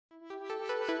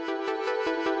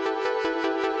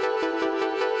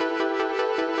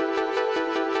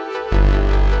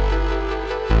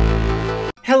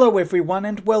Hello everyone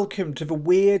and welcome to the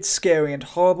weird, scary and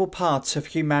horrible parts of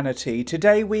humanity.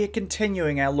 Today we are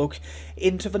continuing our look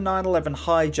into the 9/11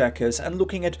 hijackers and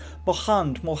looking at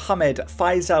Mohand Mohammed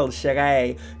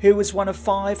al-Shehri, who was one of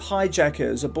 5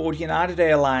 hijackers aboard United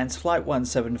Airlines Flight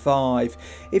 175.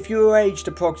 If you were aged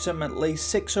approximately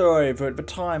 6 or over at the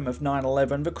time of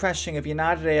 9/11, the crashing of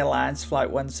United Airlines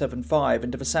Flight 175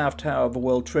 into the South Tower of the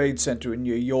World Trade Center in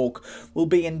New York will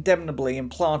be indelibly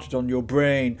implanted on your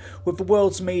brain, with the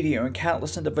world's media and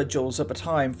countless individuals at the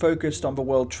time focused on the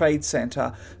World Trade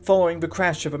Center following the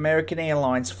crash of American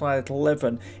Airlines Flight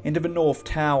 11 into the North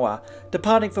Tower.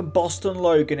 Departing from Boston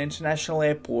Logan International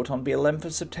Airport on the 11th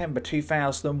of September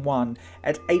 2001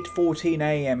 at 8:14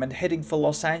 a.m. and heading for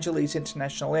Los Angeles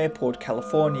International Airport,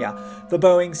 California, the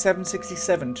Boeing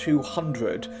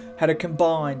 767-200 had a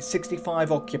combined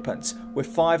 65 occupants with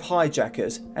 5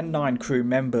 hijackers and 9 crew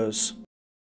members.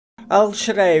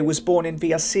 Al-Shehri was born in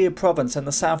the Asir province in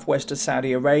the southwest of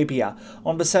Saudi Arabia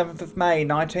on the 7th of May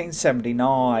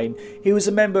 1979. He was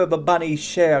a member of the Bani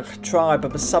Sheikh tribe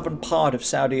of the southern part of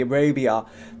Saudi Arabia.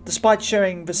 Despite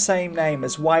sharing the same name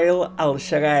as Wael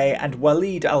al-Shehri and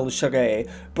Walid al-Shehri,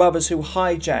 brothers who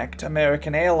hijacked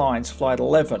American Airlines Flight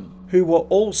 11, who were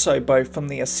also both from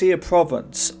the Asir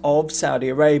province of Saudi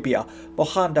Arabia,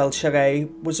 Mohand al-Shehri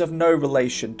was of no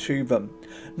relation to them.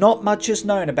 Not much is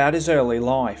known about his early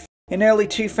life. In early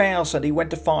 2000, he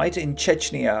went to fight in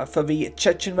Chechnya for the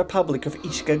Chechen Republic of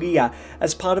Hijacker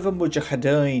as part of a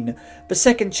Mujahideen. The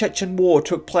Second Chechen War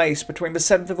took place between the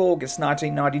 7th of August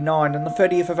 1999 and the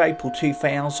 30th of April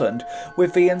 2000,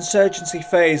 with the insurgency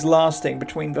phase lasting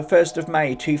between the 1st of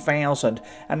May 2000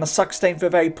 and the 16th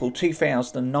of April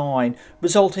 2009,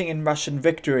 resulting in Russian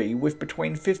victory, with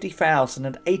between 50,000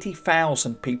 and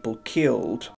 80,000 people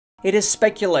killed. It is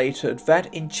speculated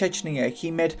that in Chechnya he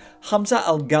met Hamza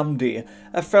al-Ghamdi,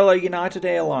 a fellow United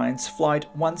Airlines Flight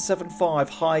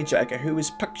 175 hijacker who is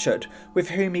pictured, with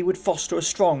whom he would foster a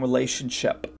strong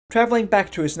relationship. Travelling back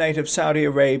to his native Saudi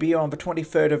Arabia on the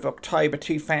 23rd of October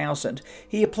 2000,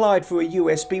 he applied for a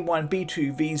US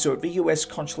B1-B2 visa at the US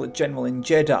Consulate General in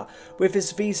Jeddah, with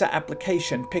his visa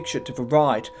application pictured to the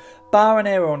right. Bar an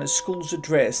error on his school's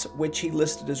address, which he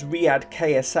listed as Riyadh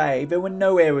KSA, there were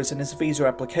no errors in his visa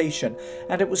application,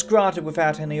 and it was granted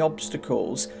without any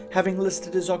obstacles, having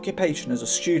listed his occupation as a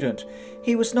student.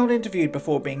 He was not interviewed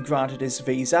before being granted his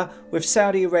visa, with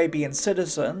Saudi Arabian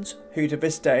citizens, who to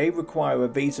this day require a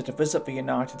visa to visit the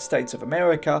United States of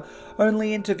America,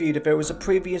 only interviewed if there was a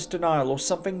previous denial or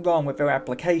something wrong with their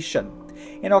application.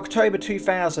 In October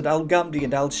 2000, al-Ghamdi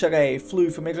and al-Shehri flew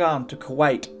from Iran to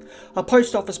Kuwait. A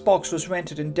post office box was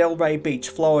rented in Delray Beach,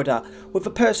 Florida, with the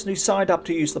person who signed up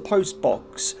to use the post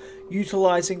box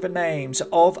utilising the names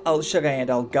of al-Shehri and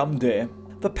al-Ghamdi.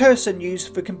 The person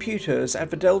used the computers at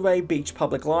the Delray Beach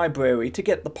Public Library to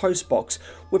get the post box,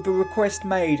 with the request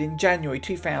made in January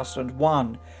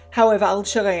 2001. However,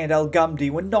 al-Shehri and al-Ghamdi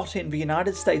were not in the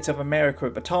United States of America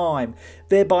at the time,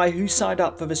 thereby who signed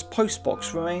up for this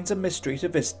postbox remains a mystery to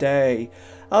this day.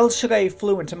 Al-Shehri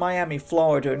flew into Miami,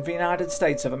 Florida in the United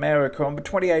States of America on the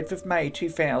 28th of May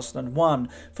 2001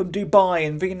 from Dubai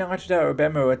in the United Arab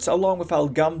Emirates, along with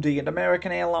al-Ghamdi and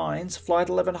American Airlines Flight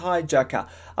 11 hijacker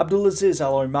Abdulaziz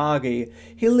al-Omari.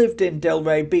 He lived in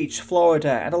Delray Beach,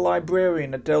 Florida, and a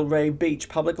librarian at Delray Beach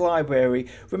Public Library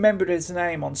remembered his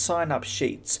name on sign-up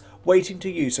sheets, waiting to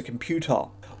use a computer.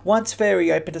 Once there,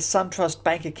 he opened a SunTrust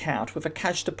bank account with a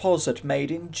cash deposit made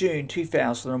in June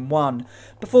 2001,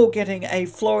 before getting a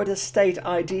Florida State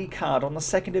ID card on the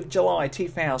 2nd of July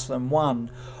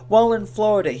 2001. While in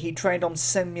Florida, he trained on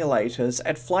simulators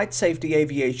at Flight Safety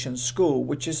Aviation School,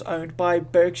 which is owned by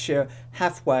Berkshire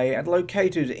Hathaway and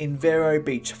located in Vero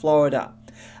Beach, Florida.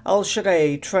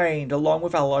 Al-Shehri trained along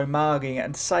with al-Omari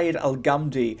and Saeed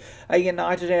al-Ghamdi, a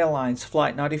United Airlines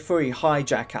Flight 93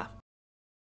 hijacker.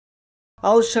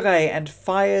 Al-Shehri and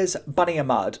Fayez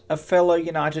Baniamad, a fellow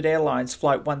United Airlines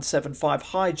Flight 175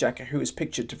 hijacker who is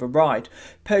pictured to the right,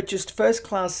 purchased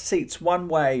first-class seats one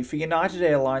way for United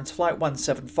Airlines Flight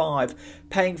 175,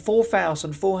 paying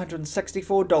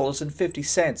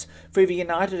 $4,464.50 through the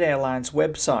United Airlines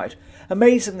website.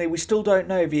 Amazingly, we still don't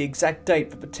know the exact date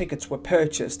that the tickets were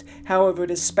purchased. However,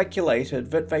 it is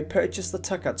speculated that they purchased the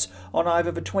tickets on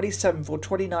either the 27th or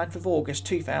 29th of August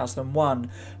 2001.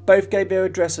 Both gave their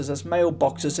addresses as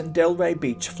mailboxes in Delray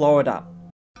Beach, Florida.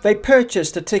 They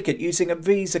purchased a ticket using a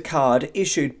Visa card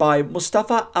issued by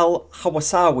Mustafa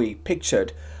al-Hawsawi,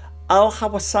 pictured.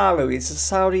 Al-Hawsawi is a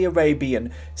Saudi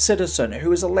Arabian citizen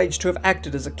who is alleged to have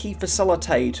acted as a key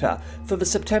facilitator for the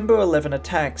September 11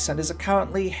 attacks and is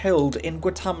currently held in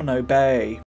Guantanamo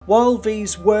Bay. While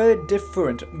these were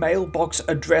different mailbox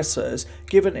addresses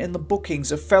given in the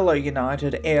bookings of fellow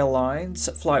United Airlines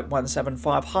Flight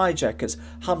 175 hijackers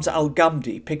Hamza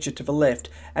al-Ghamdi, pictured to the left,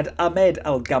 and Ahmed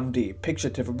al-Ghamdi,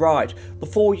 pictured to the right, the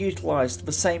four utilised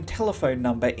the same telephone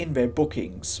number in their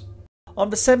bookings. On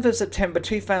the 7th of September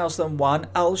 2001,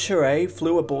 al-Shehri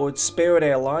flew aboard Spirit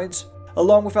Airlines,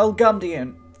 along with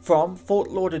al-Ghamdi from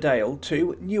Fort Lauderdale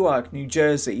to Newark, New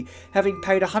Jersey, having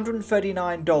paid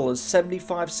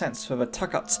 $139.75 for the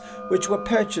tickets, which were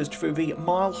purchased through the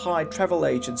Mile High travel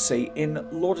agency in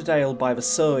Lauderdale by the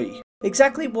Sea.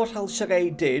 Exactly what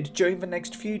al-Shehri did during the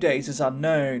next few days is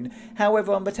unknown.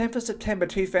 However, on the 10th of September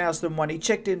 2001, he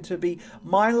checked into the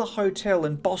Mila Hotel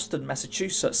in Boston,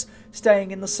 Massachusetts,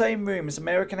 staying in the same room as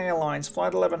American Airlines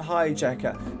Flight 11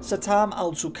 hijacker Satam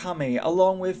al-Zukami,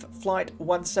 along with Flight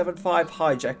 175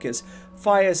 hijackers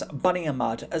Fayez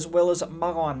Baniamad, as well as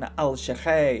Marwan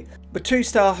al-Shehhi. The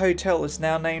two-star hotel is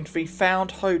now named the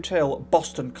Found Hotel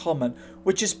Boston Common,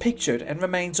 which is pictured and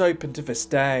remains open to this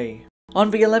day. On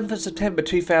the 11th of September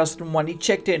 2001, he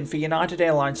checked in for United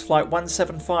Airlines Flight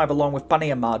 175 along with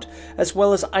Baniamad, as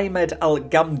well as Ahmed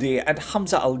al-Ghamdi and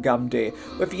Hamza al-Ghamdi,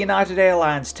 with the United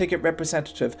Airlines ticket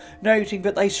representative noting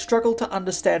that they struggled to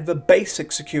understand the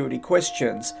basic security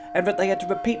questions, and that they had to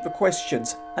repeat the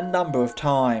questions a number of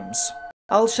times.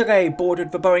 Al-Shehri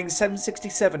boarded the Boeing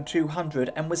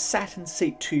 767-200 and was sat in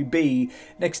seat 2B,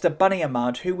 next to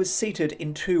Baniamad, who was seated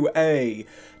in 2A.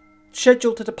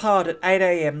 Scheduled to depart at 8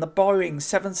 AM, the Boeing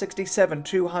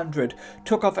 767-200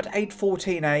 took off at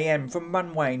 8:14 AM from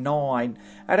runway 9.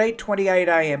 At 8:28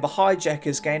 AM, the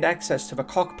hijackers gained access to the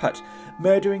cockpit,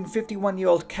 murdering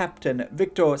 51-year-old Captain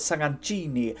Victor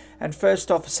Saracini and First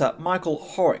Officer Michael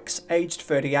Horrocks, aged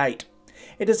 38.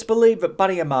 It is believed that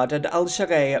Baniamad and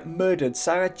al-Shehri murdered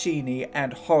Saracini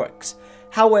and Horrocks.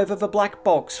 However, the black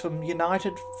box from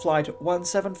United Flight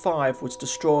 175 was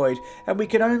destroyed, and we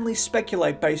can only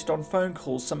speculate based on phone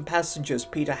calls from passengers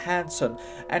Peter Hansen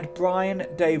and Brian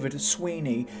David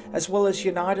Sweeney, as well as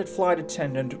United flight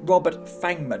attendant Robert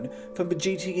Fangman from the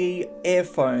GTE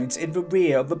airphones in the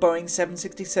rear of the Boeing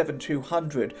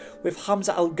 767-200, with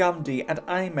Hamza al-Ghamdi and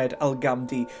Ahmed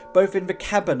al-Ghamdi both in the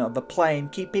cabin of the plane,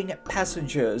 keeping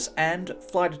passengers and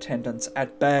flight attendants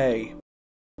at bay.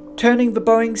 Turning the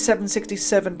Boeing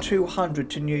 767-200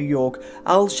 to New York,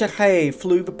 al-Shehri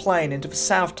flew the plane into the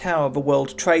South Tower of the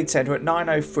World Trade Center at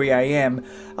 9:03 AM.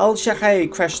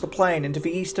 Al-Shehri crashed the plane into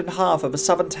the eastern half of the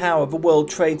southern tower of the World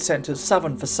Trade Center's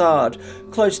southern facade,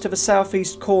 close to the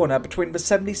southeast corner between the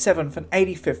 77th and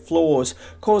 85th floors,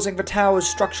 causing the tower's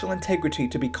structural integrity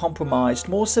to be compromised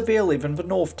more severely than the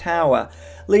North Tower,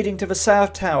 leading to the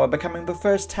South Tower becoming the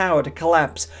first tower to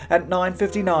collapse at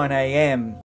 9:59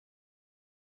 AM.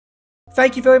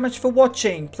 Thank you very much for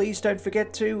watching. Please don't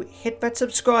forget to hit that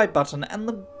subscribe button and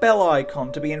the bell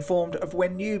icon to be informed of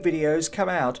when new videos come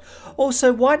out.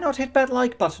 Also, why not hit that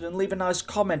like button and leave a nice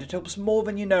comment? It helps more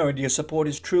than you know, and your support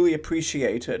is truly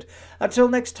appreciated. Until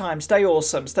next time, stay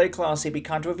awesome, stay classy, be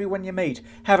kind to everyone you meet.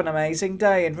 Have an amazing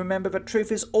day, and remember that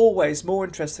truth is always more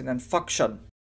interesting than fiction.